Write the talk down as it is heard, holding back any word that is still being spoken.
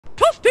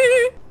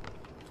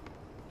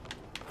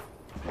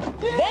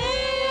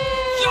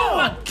Yo,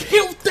 I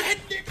killed that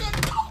nigga.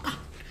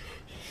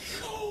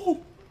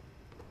 Yo,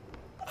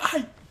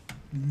 I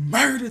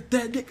murdered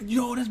that nigga.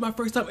 Yo, that's my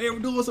first time ever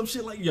doing some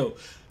shit like, yo.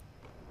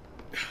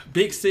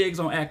 Big sigs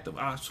on active.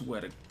 I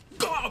swear to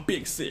God,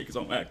 big sigs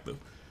on active.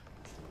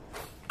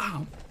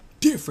 I'm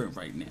different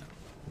right now.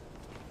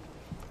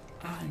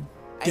 I'm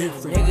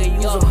different. Nigga,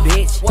 you's a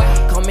bitch.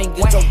 Come and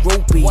get your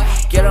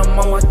groupie. Get them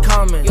on my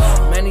comments.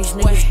 Man, these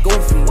niggas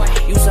goofy.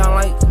 You sound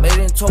like made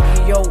in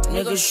Tokyo.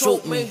 Niggas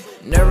shoot me.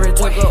 Never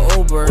took a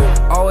Uber.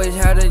 Always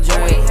had a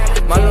J.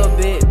 My little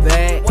bit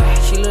bad.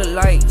 She look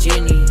like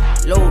Jenny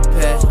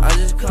Lopez. I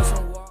just cuss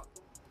and walk.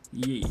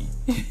 Yeah.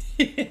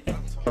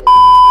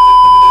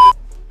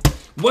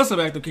 What's up,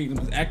 AvtiveKing?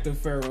 It's Active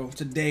Pharaoh.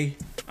 Today,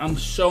 I'm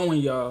showing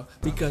y'all,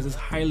 because it's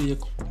highly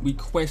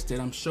requested,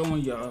 I'm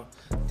showing y'all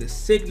the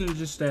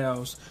signature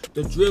styles,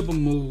 the dribble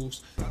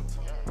moves,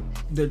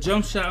 the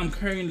jump shot I'm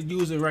currently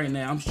using right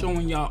now. I'm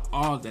showing y'all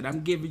all that.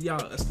 I'm giving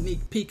y'all a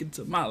sneak peek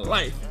into my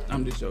life.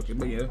 I'm just joking,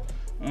 but yeah.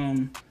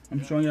 I'm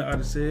showing y'all all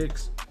the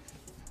sigs.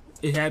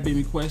 It had been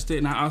requested,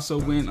 and I also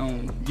went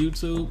on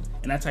YouTube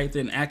and I typed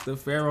in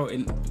Active Pharaoh,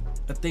 and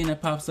the thing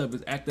that pops up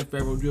is Active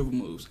Pharaoh dribble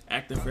moves,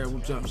 Active Pharaoh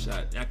jump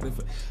shot,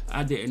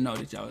 I didn't know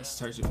that y'all was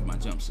searching for my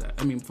jump shot.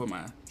 I mean, for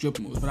my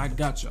dribble moves, but I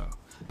got y'all.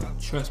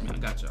 Trust me, I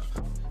got y'all.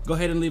 Go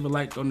ahead and leave a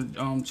like on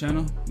the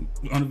channel,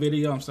 on the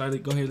video. I'm sorry.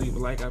 Go ahead and leave a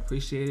like. I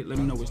appreciate it. Let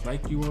me know which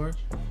like you are.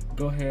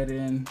 Go ahead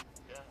and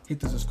hit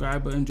the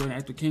subscribe button. Join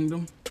Active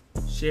Kingdom.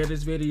 Share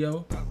this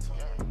video.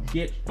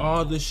 Get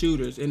all the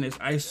shooters in this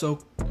ISO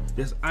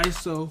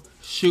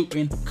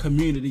shooting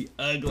community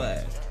a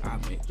glass. I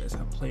make that.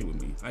 Stop playing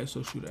with me.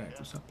 ISO shooter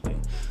actors. Stop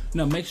playing.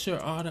 Now make sure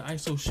all the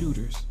ISO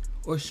shooters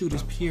or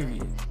shooters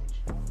period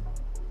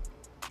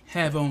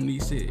have on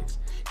these sigs.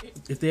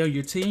 If they're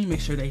your team, make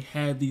sure they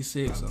have these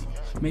sigs on.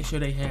 Make sure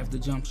they have the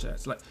jump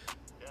shots. Like,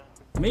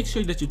 make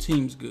sure that your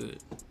team's good.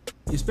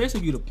 Especially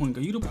if you're the point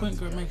guard. You the point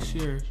guard, make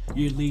sure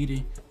you're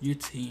leading your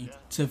team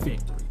to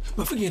victory.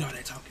 But forget all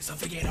that talking. So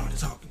forget all the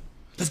talking.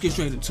 Let's get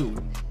straight into it.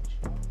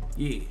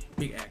 Yeah,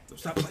 big active.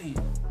 Stop playing.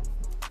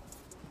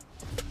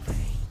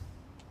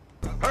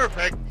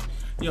 Perfect.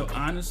 Yo,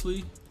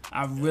 honestly,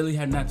 I really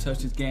have not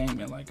touched this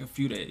game in like a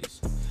few days.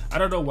 I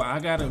don't know why. I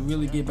gotta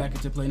really get back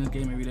into playing this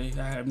game every day.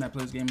 I have not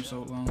played this game in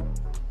so long.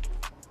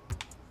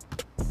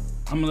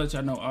 I'm gonna let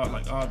y'all know all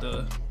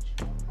the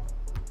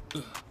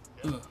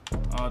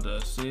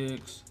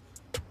sigs.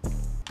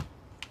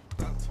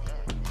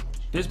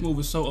 This move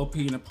is so OP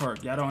in the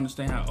park. Y'all don't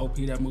understand how OP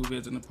that move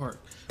is in the park.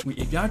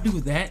 If y'all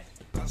do that,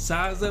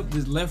 size up,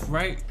 just left,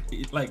 right,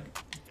 like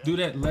do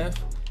that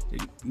left,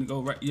 and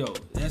go right. Yo,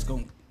 that's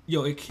gonna,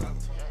 yo, it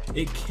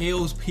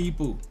kills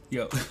people.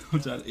 Yo,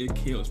 it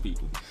kills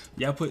people.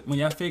 Y'all when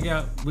y'all figure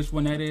out which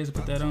one that is,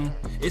 put that on.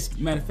 It's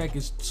matter of fact,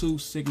 it's 2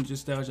 signature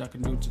styles y'all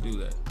can do to do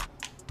that.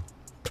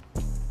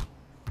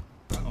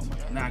 Oh my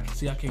god, now I can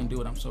see I can't do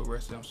it. I'm so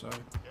rested. I'm sorry.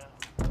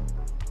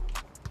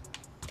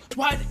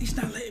 Why he's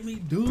not letting me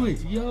do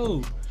it,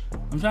 yo?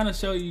 I'm trying to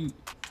show you.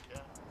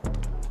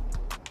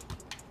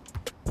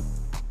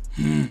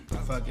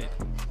 Fuck it.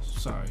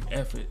 Sorry,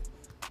 F it.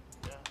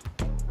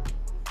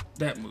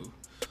 That move.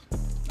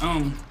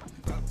 I'm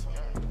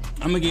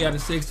gonna get out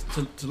of 6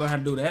 to learn how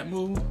to do that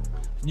move.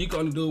 You can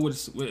only do it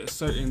with a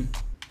certain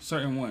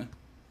one.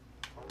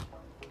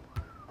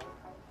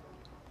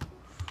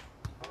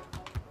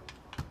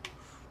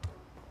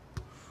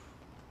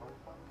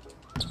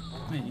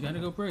 Man, you gotta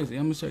go crazy.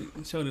 I'm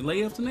gonna show the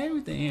layups and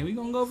everything, and we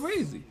gonna go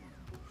crazy.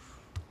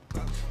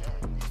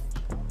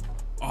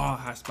 Oh,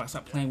 high spot.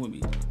 Stop playing with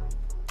me.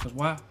 Cause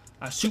why?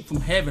 I shoot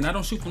from heaven. I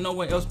don't shoot from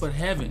nowhere else but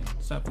heaven.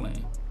 Stop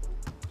playing.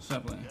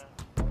 Stop playing.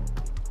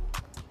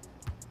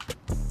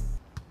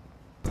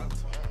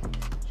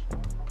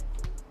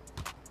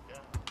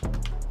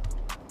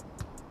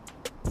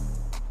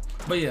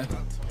 But yeah,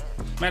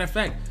 matter of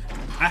fact,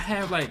 I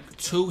have like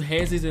 2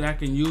 hezzies that I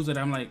can use that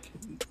I'm like,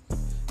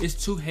 it's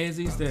 2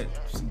 hezzies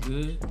that's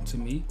good to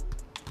me.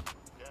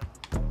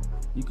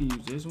 You can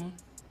use this one.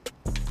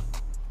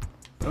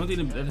 The only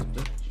thing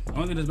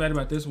that's bad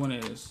about this one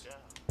is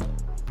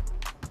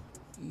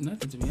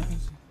nothing, to be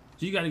honest.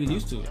 So you gotta get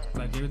used to it.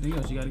 Like everything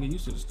else, you gotta get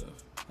used to the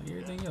stuff. Like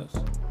everything else.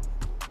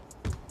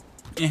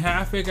 And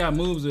how I figure out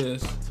moves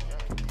is,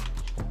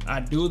 I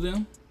do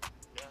them,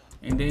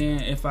 and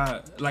then if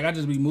I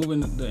just be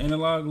moving the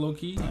analog low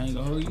key. I ain't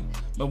gonna hold you.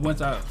 But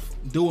once I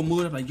do a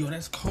move, I'm like, yo,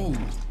 that's cold.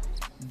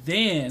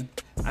 Then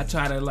I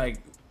try to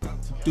like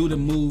do the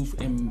move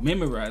and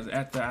memorize it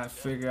after I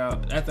figure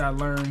out, after I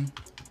learn,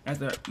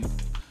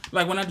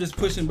 like when I'm just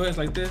pushing buttons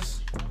like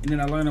this, and then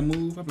I learn a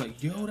move, I'm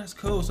like, yo, that's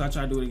cool. So I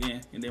try to do it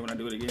again, and then when I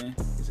do it again,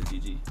 it's a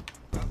GG.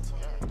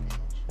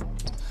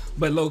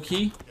 But low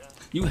key,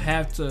 you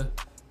have to,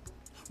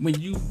 when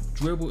you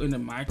dribble in the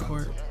my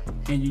court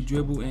and you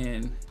dribble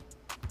in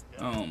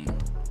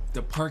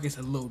the park, it's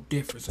a little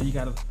different. So you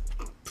gotta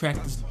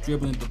practice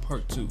dribbling the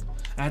park too.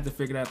 I had to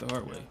figure it out the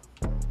hard way.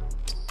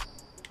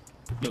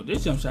 Yo,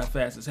 this jump shot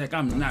fast as heck.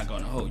 I'm not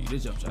gonna hold you.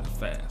 This jump shot is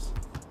fast.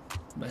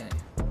 But hey,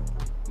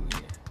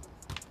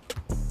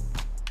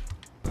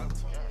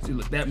 See,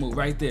 look, that move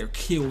right there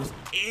kills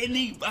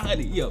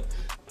anybody, yo.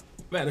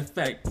 Matter of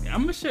fact,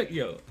 I'm gonna show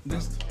yo.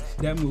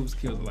 That moves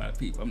kills a lot of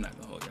people. I'm not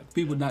gonna hold you.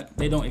 People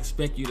they don't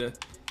expect you to.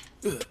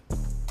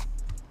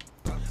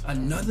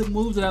 Another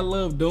move that I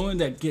love doing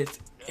that gets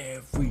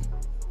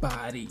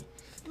everybody,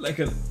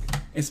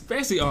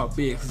 especially all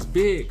bigs. 'Cause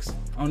bigs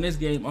on this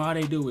game, all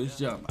they do is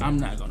jump. I'm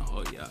not gonna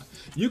hold y'all.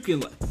 You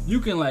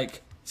can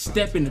like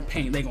step in the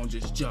paint, they gonna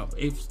just jump.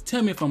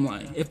 Tell me if I'm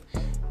lying.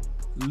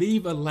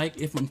 Leave a like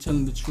if I'm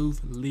telling the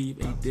truth. Leave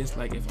a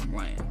dislike if I'm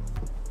lying.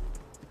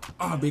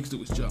 All bigs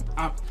do is jump.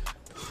 I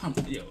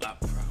promise you.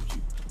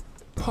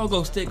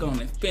 Pogo stick on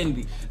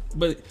infinity.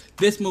 But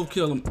this move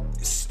killed him.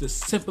 It's the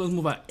simplest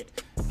move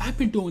I've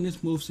been doing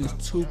this move since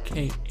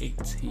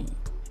 2K18.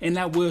 And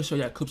I will show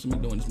y'all clips of me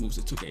doing this move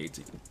since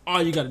 2K18.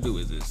 All you gotta do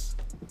is this.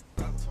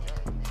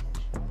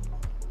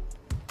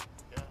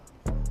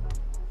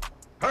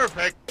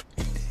 Perfect.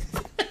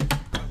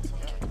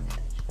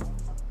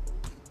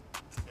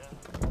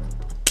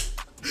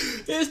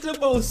 It's the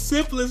most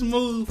simplest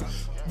move,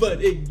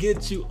 but it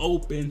gets you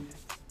open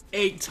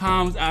 8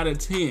 times out of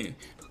 10.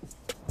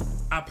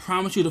 I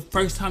promise you, the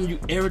first time you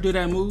ever do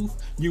that move,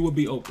 you will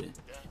be open.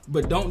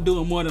 But don't do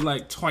it more than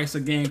like twice a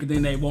game, because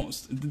then they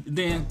won't.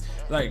 Then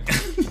like,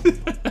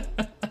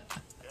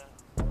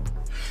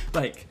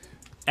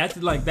 after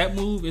that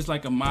move is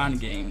like a mind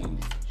game move.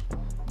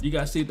 You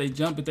gotta see if they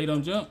jump. If they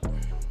don't jump,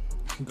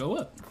 go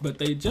up. But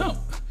they jump.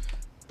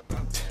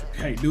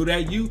 Hey, do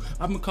that you.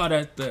 I'm gonna call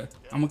it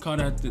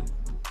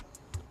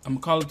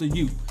the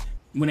U.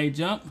 When they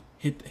jump,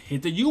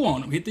 hit the U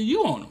on them. Hit the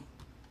U on them.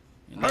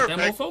 And let that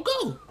mofo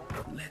go.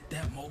 Let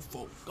that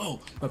mofo go.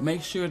 But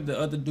make sure the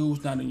other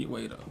dude's not in your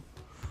way though.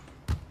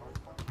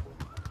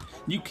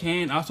 You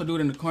can also do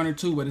it in the corner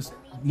too, but it's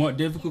more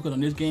difficult because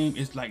on this game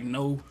it's like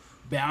no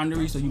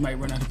boundary, so you might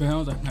run out of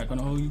bounds. I'm not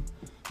gonna hold you.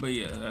 But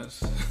yeah,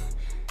 that's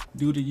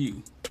do the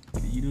U.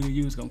 If you do the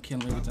U, it's gonna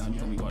kill him every time.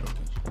 You're gonna be wide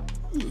open.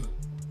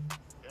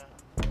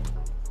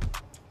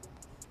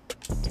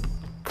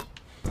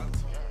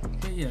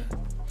 But yeah.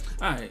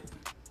 Alright.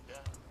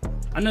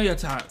 I know y'all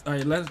tired.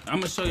 Alright, I'm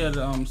gonna show y'all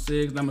the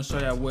sigs. I'm gonna show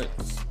y'all what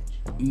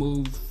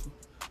move.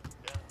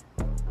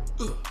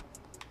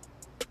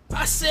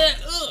 I said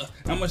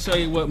I'm gonna show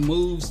you what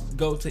moves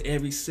go to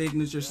every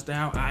signature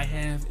style I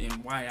have and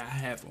why I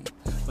have them.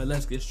 But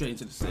let's get straight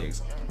into the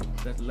sigs.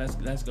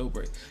 Let's go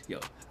break. Yo,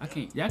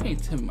 y'all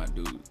can't tell me my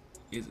dude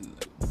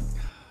isn't.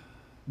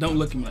 Don't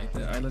look at me like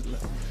that. Alright,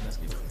 let's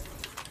get it.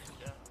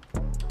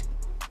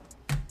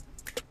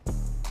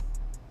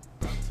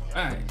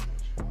 Alright.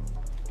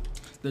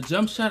 The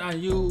jump shot I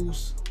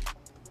use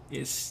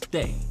is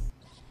stay.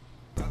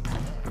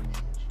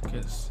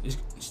 Because it's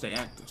stay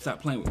active.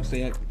 Stop playing with me.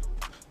 Stay active.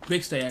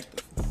 Big stay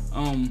active.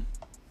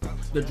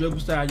 The dribble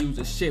style I use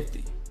is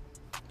shifty.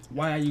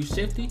 Why I use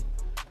shifty?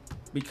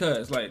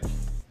 Because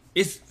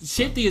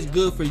shifty is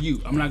good for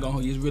you. I'm not gonna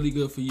hold you. It's really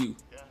good for you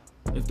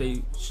if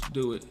they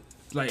do it.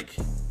 Like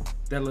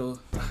that little.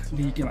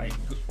 Then you can like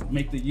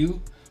make the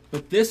U.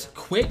 But this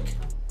quick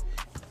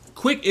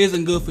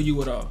isn't good for you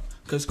at all.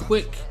 Cause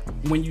quick,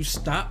 when you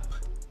stop,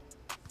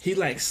 he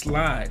like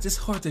slides. It's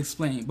hard to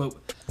explain, but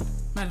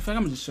matter of fact,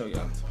 I'm gonna just show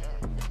y'all.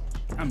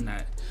 I'm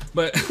not,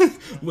 but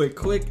with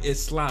quick it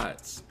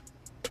slides.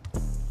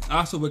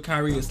 Also with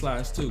Kyrie it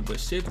slides too, but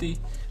shifty,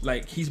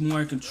 like he's more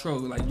in control.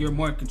 Like you're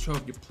more in control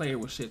of your player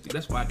with shifty.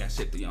 That's why I got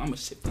shifty. I'm a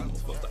shifty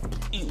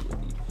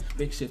motherfucker.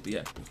 Big shifty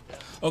active.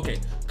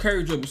 Okay,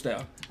 Curry dribble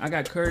style. I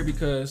got Curry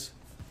because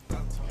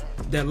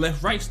that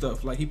left-right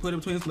stuff. Like he put it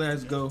between his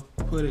legs, go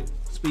put it.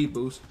 Speed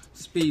boost.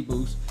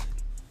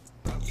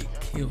 It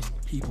kills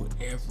people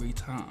every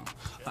time.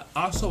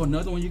 Also,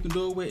 another one you can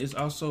do it with is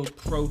also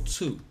Pro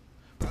 2.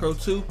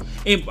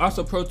 And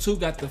also Pro 2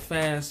 got the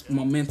fast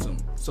momentum.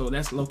 So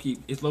that's low-key,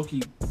 it's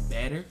low-key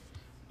better.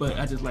 But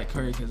I just like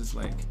Curry because it's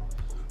like,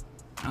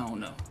 I don't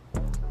know.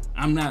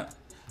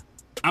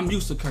 I'm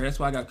used to Curry, that's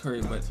why I got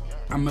Curry, but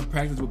I'm gonna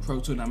practice with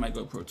Pro 2 and I might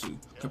go Pro 2.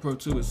 Because Pro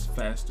 2 is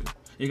faster.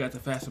 You got the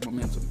faster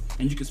momentum.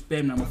 And you can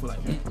spam them for like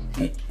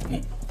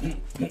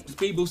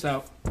speed boost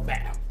out,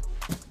 bam.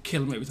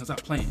 Kill him every time I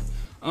stop playing.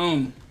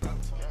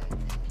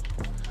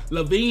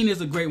 Levine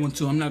is a great one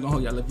too. I'm not gonna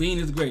hold y'all. Levine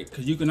is great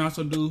because you can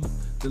also do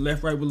the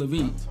left right with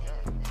Levine.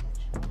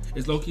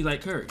 It's low key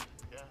like Curry.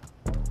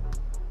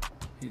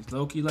 It's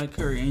low key like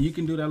Curry, and you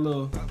can do that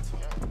little,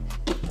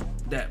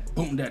 that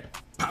boom, that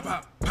pop,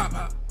 pop, pop,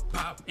 pop,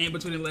 pop, in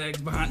between the legs,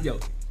 behind. Yo,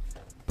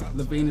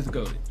 Levine is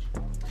goated.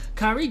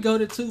 Kyrie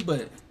goated too,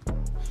 but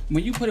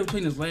when you put it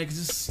between his legs,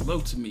 it's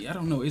slow to me. I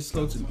don't know, it's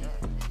slow to me.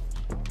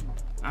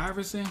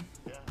 Iverson,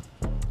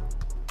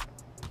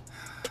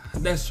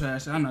 that's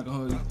trash. I'm not gonna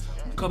hold you.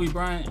 Kobe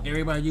Bryant,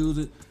 everybody use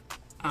it.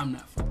 I'm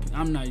not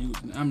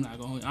using it. I'm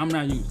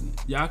not using it.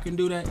 Y'all can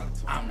do that.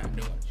 I'm not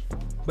doing it.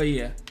 But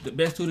yeah, the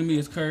best two to me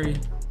is Curry,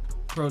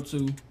 Pro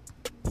 2,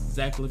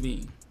 Zach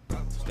LaVine.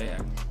 Stay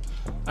active.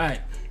 All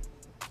right,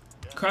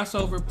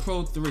 crossover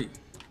Pro 3.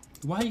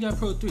 Why you got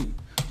Pro 3?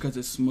 Because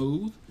it's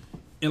smooth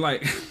and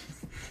like.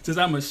 Since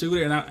I'm a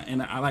shooter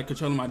and I like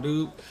controlling my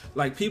dude,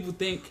 like people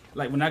think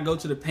like when I go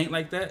to the paint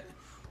like that,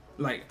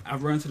 like I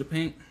run to the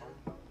paint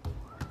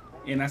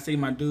and I see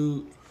my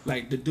dude,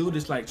 like the dude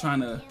is like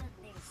trying to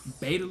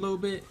bait a little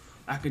bit,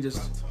 I could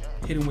just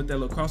hit him with that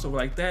little crossover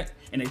like that,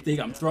 and they think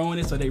I'm throwing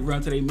it, so they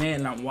run to their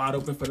man, and I'm wide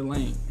open for the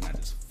lane, and I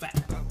just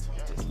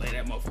lay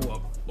that motherfucker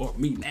up. Or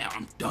me now,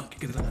 I'm dunking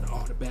because I got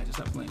all the badges.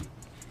 Stop playing.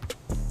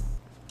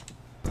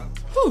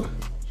 Whew.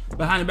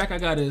 Behind the back I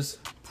got is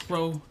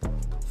Pro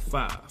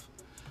 5,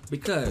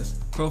 because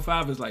Pro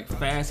 5 is like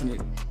fast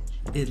and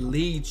it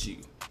leads you.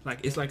 Like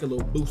it's like a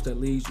little boost that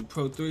leads you.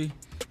 Pro 3,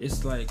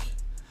 it's like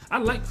I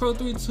like Pro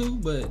 3 too,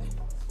 but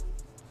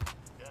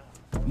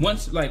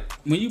once like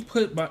when you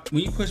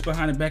push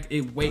behind the back,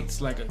 it waits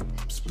like a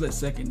split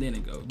second, then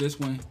it goes. This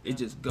one, it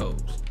just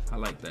goes. I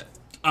like that.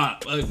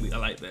 Ugly. I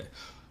like that.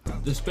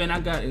 The spin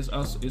I got is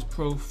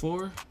Pro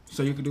 4,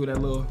 so you can do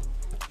that little,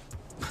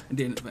 and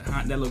then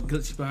behind that little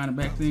glitchy behind the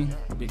back thing,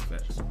 big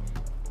fast.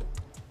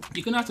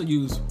 You can also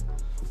use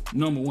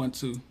normal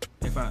 1-2.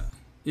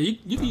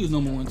 You can use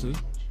normal 1-2.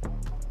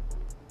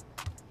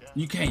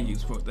 You can't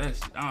use Pro.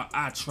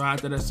 I tried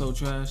that. That's so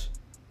trash.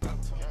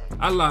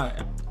 I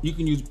lied. You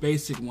can use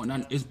basic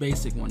 1. It's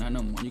basic 1, not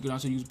number 1. You can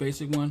also use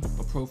basic 1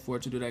 or Pro 4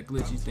 to do that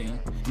glitchy thing.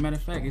 As a matter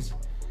of fact, it's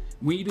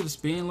when you do the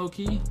spin low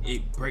key,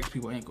 it breaks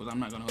people's ankles. I'm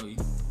not gonna hold you.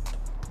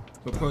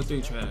 But Pro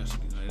 3 trash.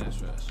 Like, that's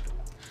trash.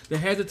 The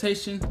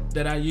hesitation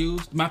that I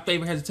used, my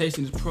favorite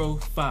hesitation is Pro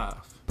 5.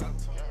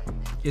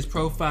 It's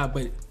Pro 5,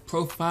 but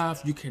Pro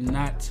 5 you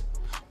cannot,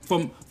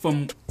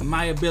 from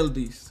my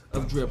abilities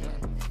of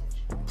dribbling,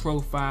 Pro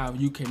 5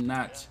 you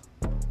cannot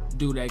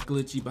do that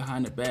glitchy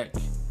behind the back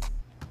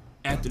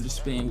after the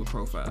spin with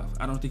Pro 5.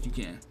 I don't think you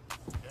can.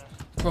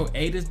 Pro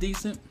 8 is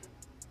decent.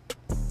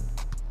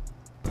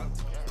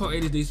 Pro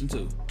 8 is decent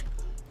too.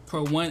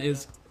 Pro 1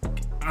 is,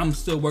 I'm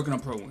still working on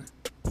Pro 1.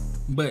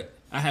 But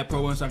I have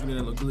Pro 1 so I can do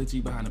that little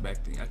glitchy behind the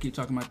back thing. I keep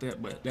talking about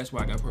that, but that's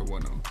why I got Pro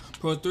 1 on.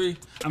 Pro 3,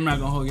 I'm not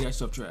gonna hold you, that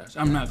stuff trash.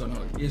 I'm not gonna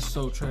hold you. It's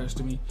so trash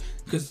to me.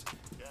 Cause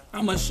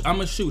I'm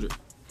a shooter.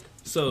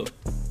 So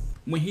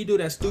when he do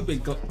that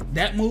stupid,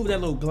 that move, that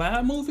little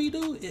glide move he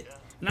do,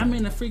 and I'm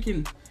in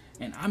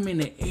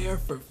the air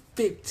for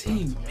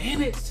 15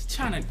 minutes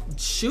trying to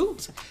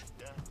shoot.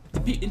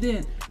 And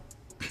then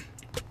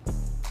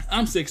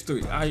I'm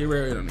 6'3", I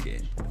rare on the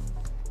game.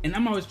 And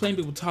I'm always playing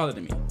people taller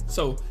than me.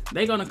 So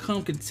they gonna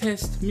come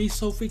contest me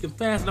so freaking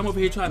fast, and I'm over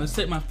here trying to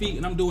set my feet,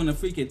 and I'm doing a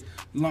freaking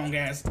long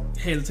ass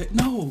hesitate.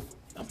 No,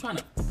 I'm trying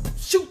to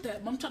shoot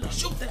that. I'm trying to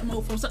shoot that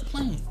motherfucker. Stop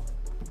playing.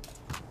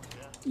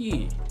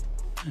 Yeah.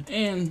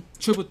 And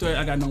triple threat,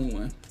 I got no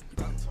one.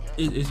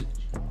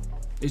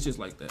 It's just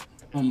like that.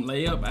 On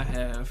layup, I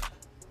have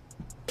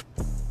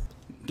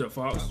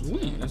defaults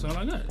win. That's all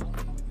I got.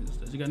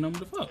 You got no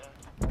default.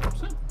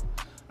 Simple.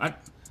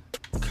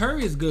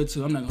 Curry is good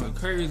too. I'm not gonna.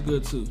 Curry is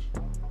good too,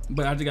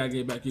 but I just gotta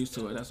get back used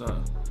to it. That's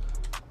all.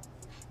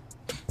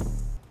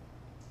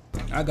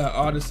 I got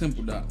all the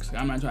simple dunks.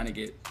 I'm not trying to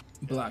get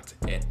blocked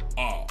at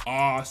all.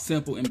 All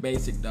simple and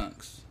basic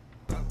dunks.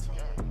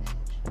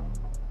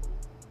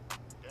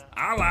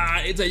 I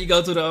lied until you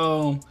go to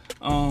the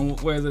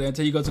where is it?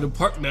 Until you go to the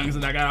park dunks,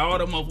 and I got all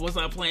the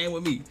motherfuckers out playing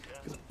with me.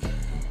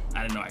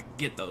 I didn't know I could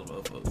get those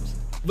motherfuckers.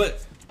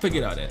 But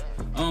forget all that.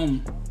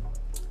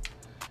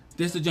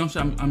 This is the jump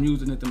shot I'm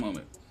using at the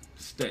moment.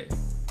 Stay.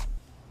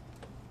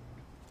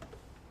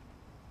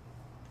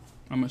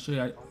 I'm gonna show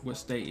you what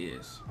stay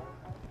is.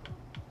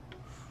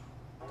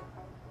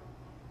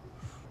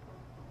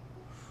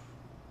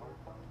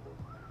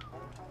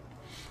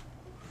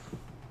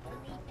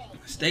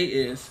 Stay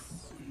is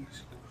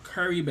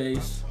Curry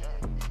base,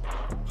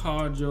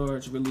 Paul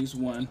George release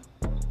 1,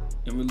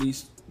 and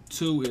release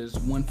 2 is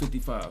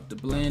 155. The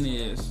blend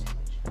is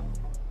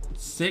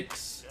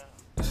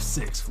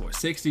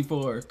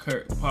 64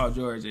 Paul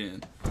George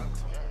and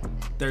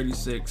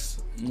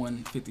 36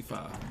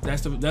 155.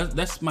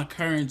 That's my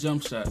current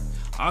jump shot.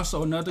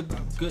 Also another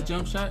good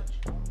jump shot,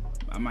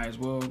 I might as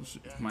well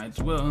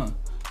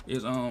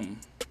is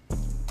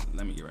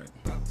let me get right.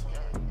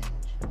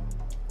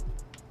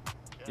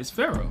 It's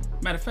Pharaoh.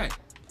 Matter of fact,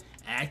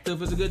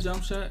 Active is a good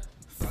jump shot,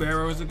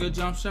 Pharaoh is a good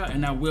jump shot,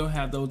 and I will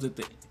have those at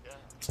the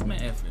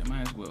man, F it,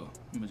 might as well.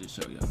 Let me just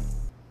show y'all.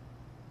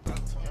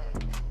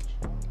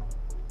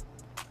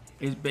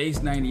 It's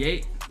base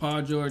 98,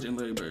 Paul George and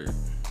Larry Bird.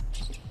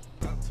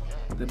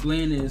 The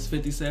blend is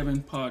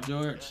 57 Paul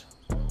George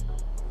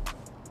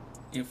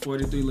and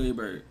 43 Larry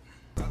Bird.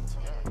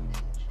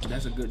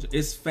 That's a good.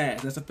 It's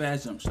fast. That's a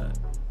fast jump shot.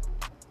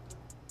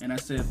 And I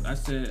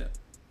said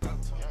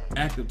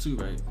active too,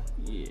 right?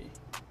 Yeah.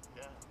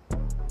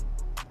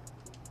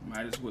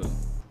 Might as well.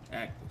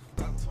 Active.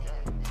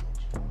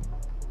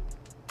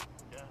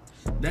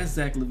 That's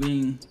Zach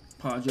LaVine,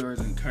 Paul George,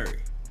 and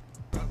Curry.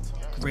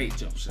 Great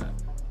jump shot.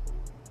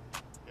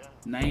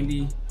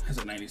 90, that's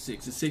a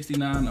 96. It's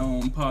 69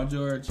 on Paul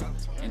George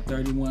and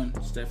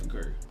 31 Stephen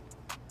Curry.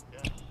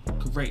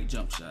 Great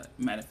jump shot.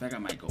 Matter of fact, I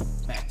might go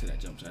back to that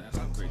jump shot. That's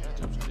how great that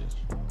jump shot is.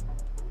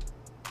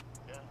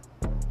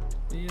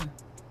 But yeah.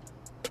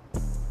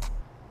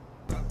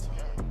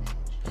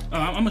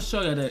 I'm gonna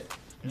show you that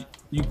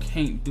you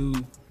can't do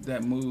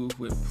that move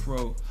with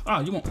pro. Oh,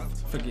 you won't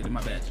forget it,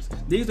 my badges.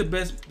 These are the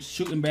best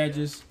shooting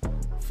badges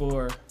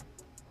for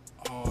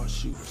all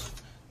shooters.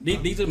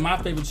 These are my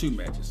favorite shooting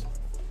badges.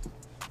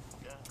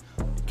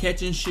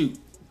 Catch and shoot.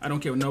 I don't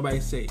care what nobody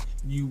say.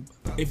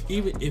 If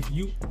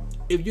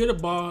you're the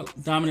ball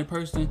dominant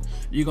person,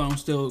 you're gonna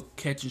still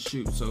catch and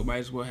shoot. So might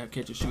as well have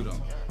catch and shoot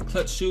on.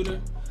 Clutch shooter,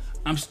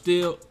 I'm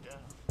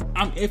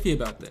iffy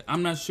about that.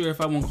 I'm not sure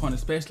if I want corner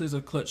specialist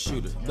or clutch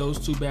shooter. Those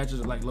two badges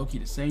are like low-key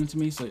the same to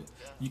me, so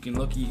you can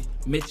low-key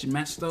mix and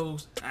match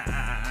those.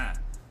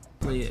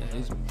 But yeah,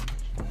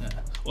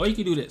 or you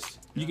can do this.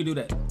 You can do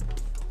that.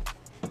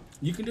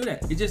 You can do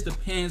that. It just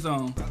depends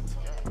on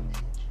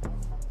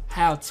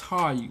how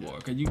tall you are.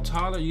 Cause you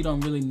taller, you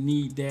don't really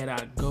need that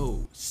out of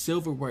gold.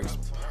 Silver works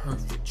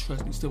perfect.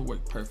 Trust me, silver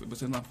works perfect. But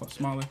since I'm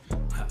smaller,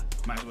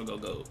 might as well go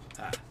gold.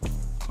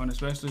 Corner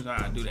specialist,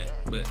 do that.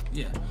 But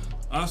yeah.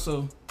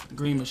 Also,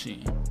 green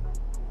machine,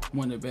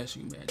 one of the best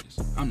shooting badges.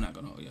 I'm not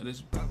gonna hold you.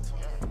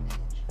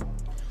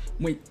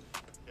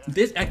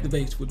 This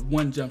activates with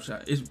one jump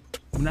shot.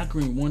 When I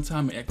green one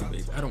time, it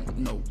activates. I don't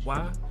know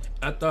why.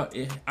 I thought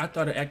it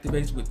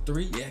activates with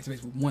 3. It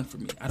activates with 1 for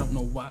me. I don't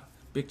know why.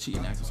 Big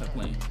cheating actors start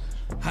playing.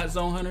 Hot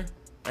zone hunter.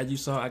 As you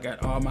saw, I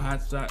got all my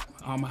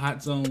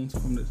hot zones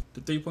from the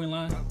 3-point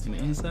line and the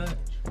inside.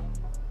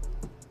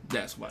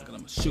 That's why, cause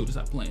I'm a shooter.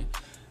 Stop playing.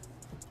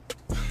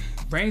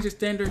 Range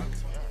extender.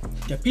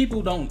 Yeah,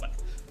 people don't.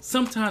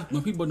 Sometimes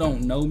when people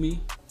don't know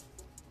me,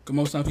 cause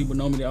most times people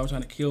know me, they always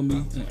trying to kill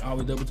me and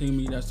always double team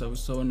me. That stuff is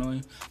so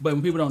annoying. But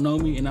when people don't know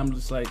me and I'm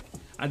just like,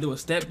 I do a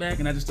step back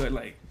and I just start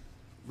like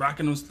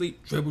rocking on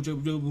sleep,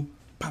 dribble,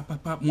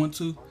 pop, 1,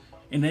 2,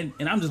 and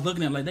I'm just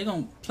looking at them like they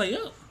gonna play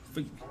up.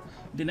 Then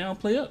they don't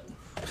play up.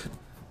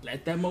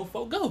 Let that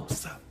mofo go.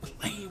 Stop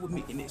playing with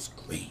me in this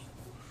green.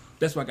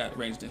 That's why I got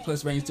range extender.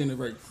 Plus range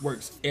extender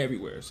works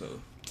everywhere,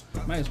 so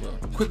might as well.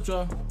 Quick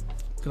draw.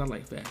 Cause I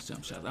like fast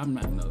jump shots. I'm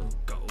not no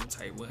gold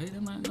type. Well, hey,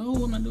 I'm not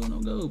doing no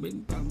gold.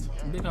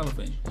 Big Hall of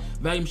Fame.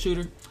 Volume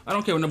shooter. I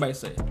don't care what nobody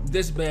say.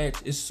 This badge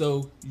is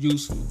so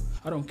useful.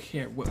 I don't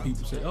care what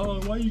people say. Oh,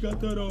 why you got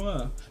that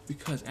on?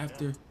 Because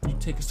after you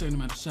take a certain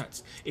amount of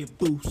shots, it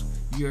boosts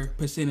your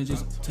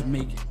percentages to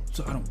make it.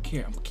 So I don't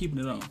care. I'm keeping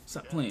it on.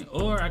 Stop playing.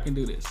 Or I can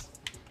do this.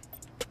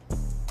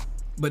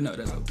 But no,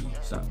 that's OP.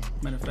 Stop.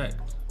 Matter of fact.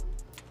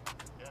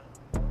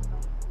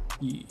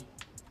 Yeah.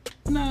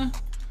 Nah.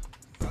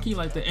 Keep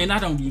like that. And I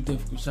don't do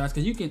difficult shots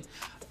because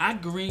I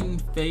green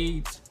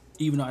fades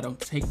even though I don't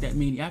take that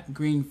many. I can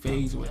green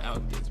fades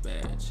without this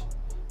badge.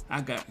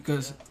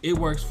 Because it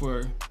works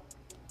for,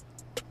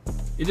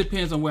 it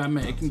depends on where I'm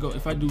at. It can go,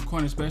 if I do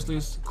corner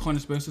specialist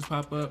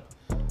pop up,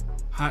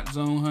 hot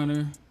zone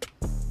hunter,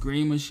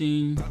 green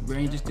machine,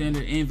 range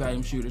extender, and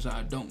volume shooters.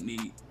 I don't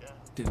need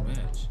this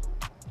badge.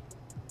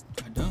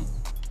 I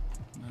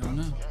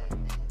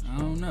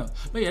don't know.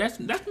 But yeah, that's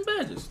my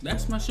badges.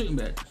 That's my shooting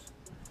badges.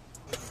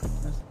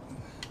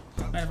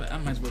 I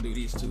might as well do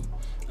these two.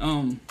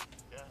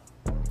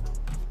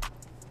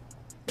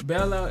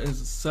 Bailout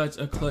is such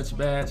a clutch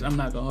badge. I'm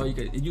not gonna hold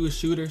you. If you a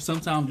shooter,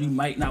 sometimes you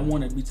might not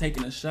want to be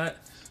taking a shot,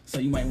 so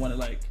you might want to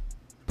like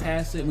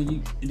pass it and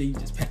then you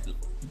just pass it.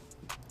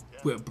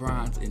 With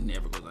bronze, it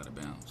never goes out of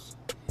bounds.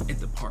 At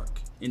the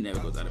park, it never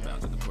goes out of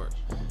bounds at the park.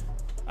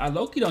 I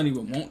low-key don't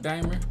even want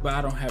dimer, but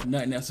I don't have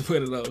nothing else to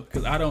put it low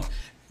because I don't.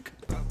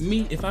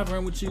 If I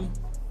run with you,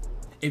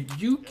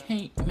 if you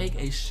can't make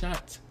a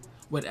shot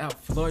without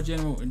floor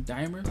general and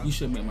dimer, you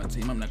shouldn't be on my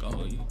team. I'm not gonna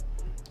hold you.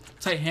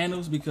 Tight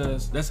handles,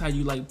 because that's how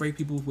you like break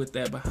people with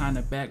that behind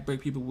the back,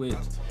 break people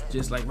with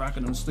just like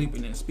rocking them to sleep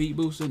and then speed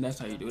boosting. That's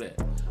how you do that.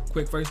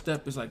 Quick first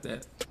step is like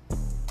that.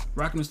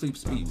 Rocking to sleep,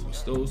 speed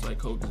boost. Those like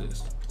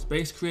coexist.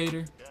 Space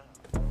creator.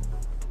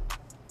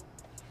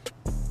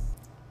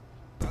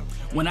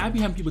 When I be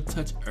having people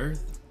touch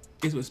earth,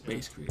 it's with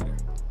space creator.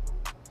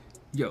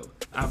 Yo,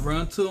 I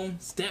run to them,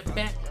 step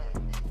back,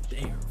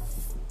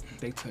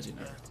 they touching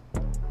earth.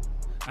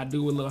 I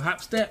do a little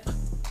hop step,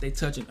 they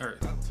touching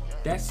earth.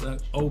 That's an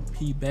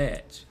OP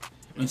badge.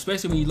 And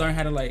especially when you learn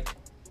how to like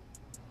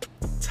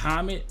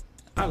time it.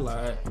 I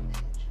lied.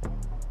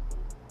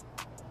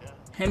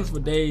 Handles for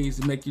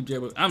days to make you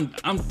dribble. I'm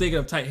thinking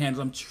of tight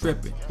handles. I'm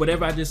tripping.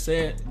 Whatever I just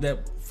said,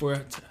 that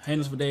for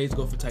handles for days,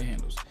 go for tight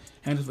handles.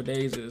 Handles for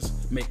days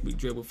is make me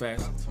dribble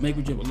fast, make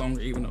me dribble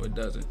longer, even though it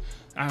doesn't.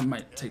 I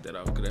might take that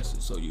off because that's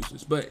just so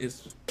useless. But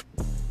it's,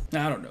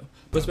 I don't know.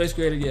 But Space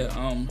Creator,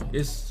 yeah,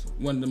 it's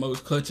one of the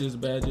most clutchest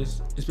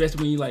badges.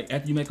 Especially when you like,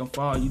 after you make them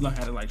fall, you learn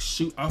how to like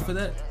shoot off of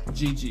that.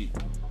 GG.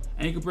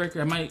 Ankle breaker,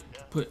 I might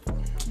put,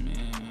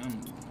 man,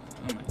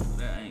 I might do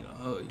that. I ain't gonna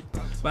hold you.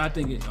 But I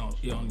think it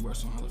only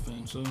works on Hall of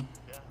Fame. So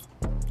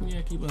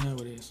yeah, keep on how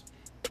it is.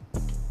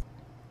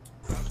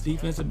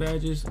 Defensive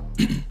badges,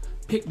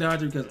 pick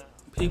dodger, because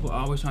people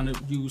are always trying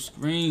to use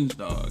screens,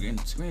 dog, and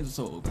screens are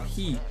so OP,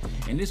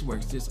 and this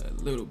works just a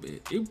little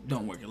bit. It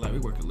don't work a lot,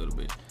 it works a little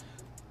bit.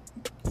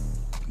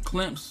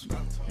 Clamps,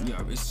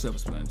 yeah, it's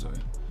self-explanatory.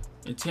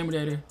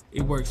 Intimidator,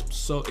 it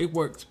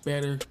works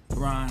better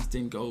bronze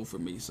than gold for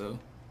me, so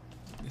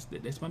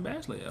that's my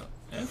badge layout.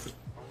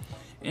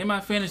 In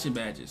my finishing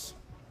badges,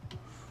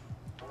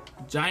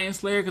 Giant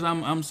Slayer, because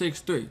I'm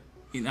 6'3".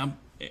 And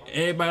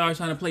everybody always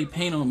trying to play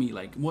paint on me.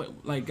 Like,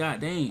 what? Like,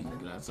 god dang.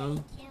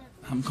 So,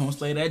 I'm going to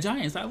slay that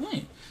Giant, so I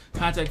win.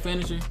 Contact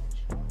finisher,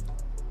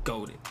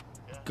 golded.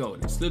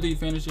 Slithery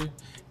finisher.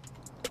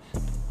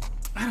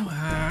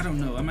 I don't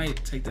know. I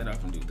might take that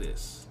off and do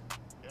this.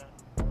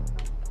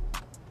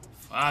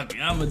 Fuck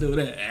it, I'm going to do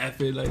that.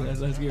 After, like,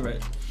 let's get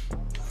right.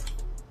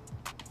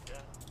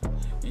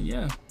 And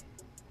yeah.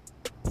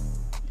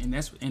 And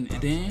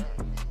then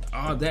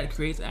all that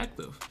creates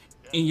active.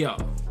 And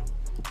y'all,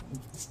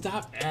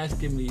 stop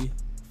asking me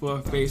for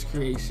a face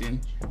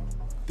creation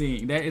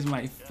thing. That is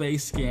my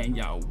face scan,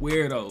 y'all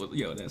weirdos.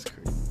 Yo, that's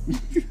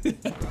crazy.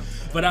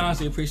 But I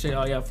honestly appreciate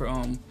all y'all for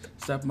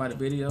stopping by the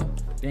video.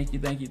 Thank you.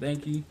 Go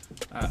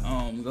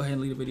ahead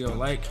and leave the video a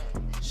like,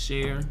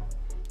 share,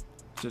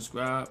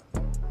 subscribe,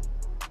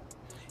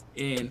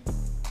 and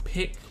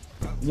pick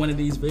one of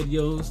these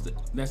videos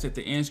that's at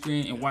the end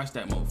screen and watch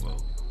that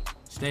mofo.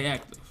 Stay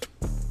active.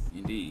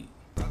 Indeed.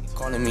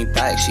 Calling me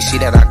back, she see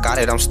that I got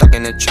it, I'm stuck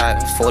in the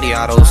trap. 40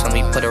 autos, let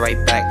me put it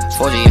right back.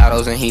 40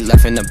 autos and he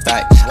left in the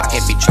back. I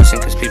can't be trusting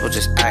cause people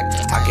just act.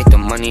 I get the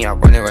money, I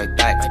run it right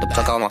back. The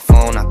plug on my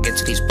phone, I get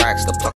to these racks. The plug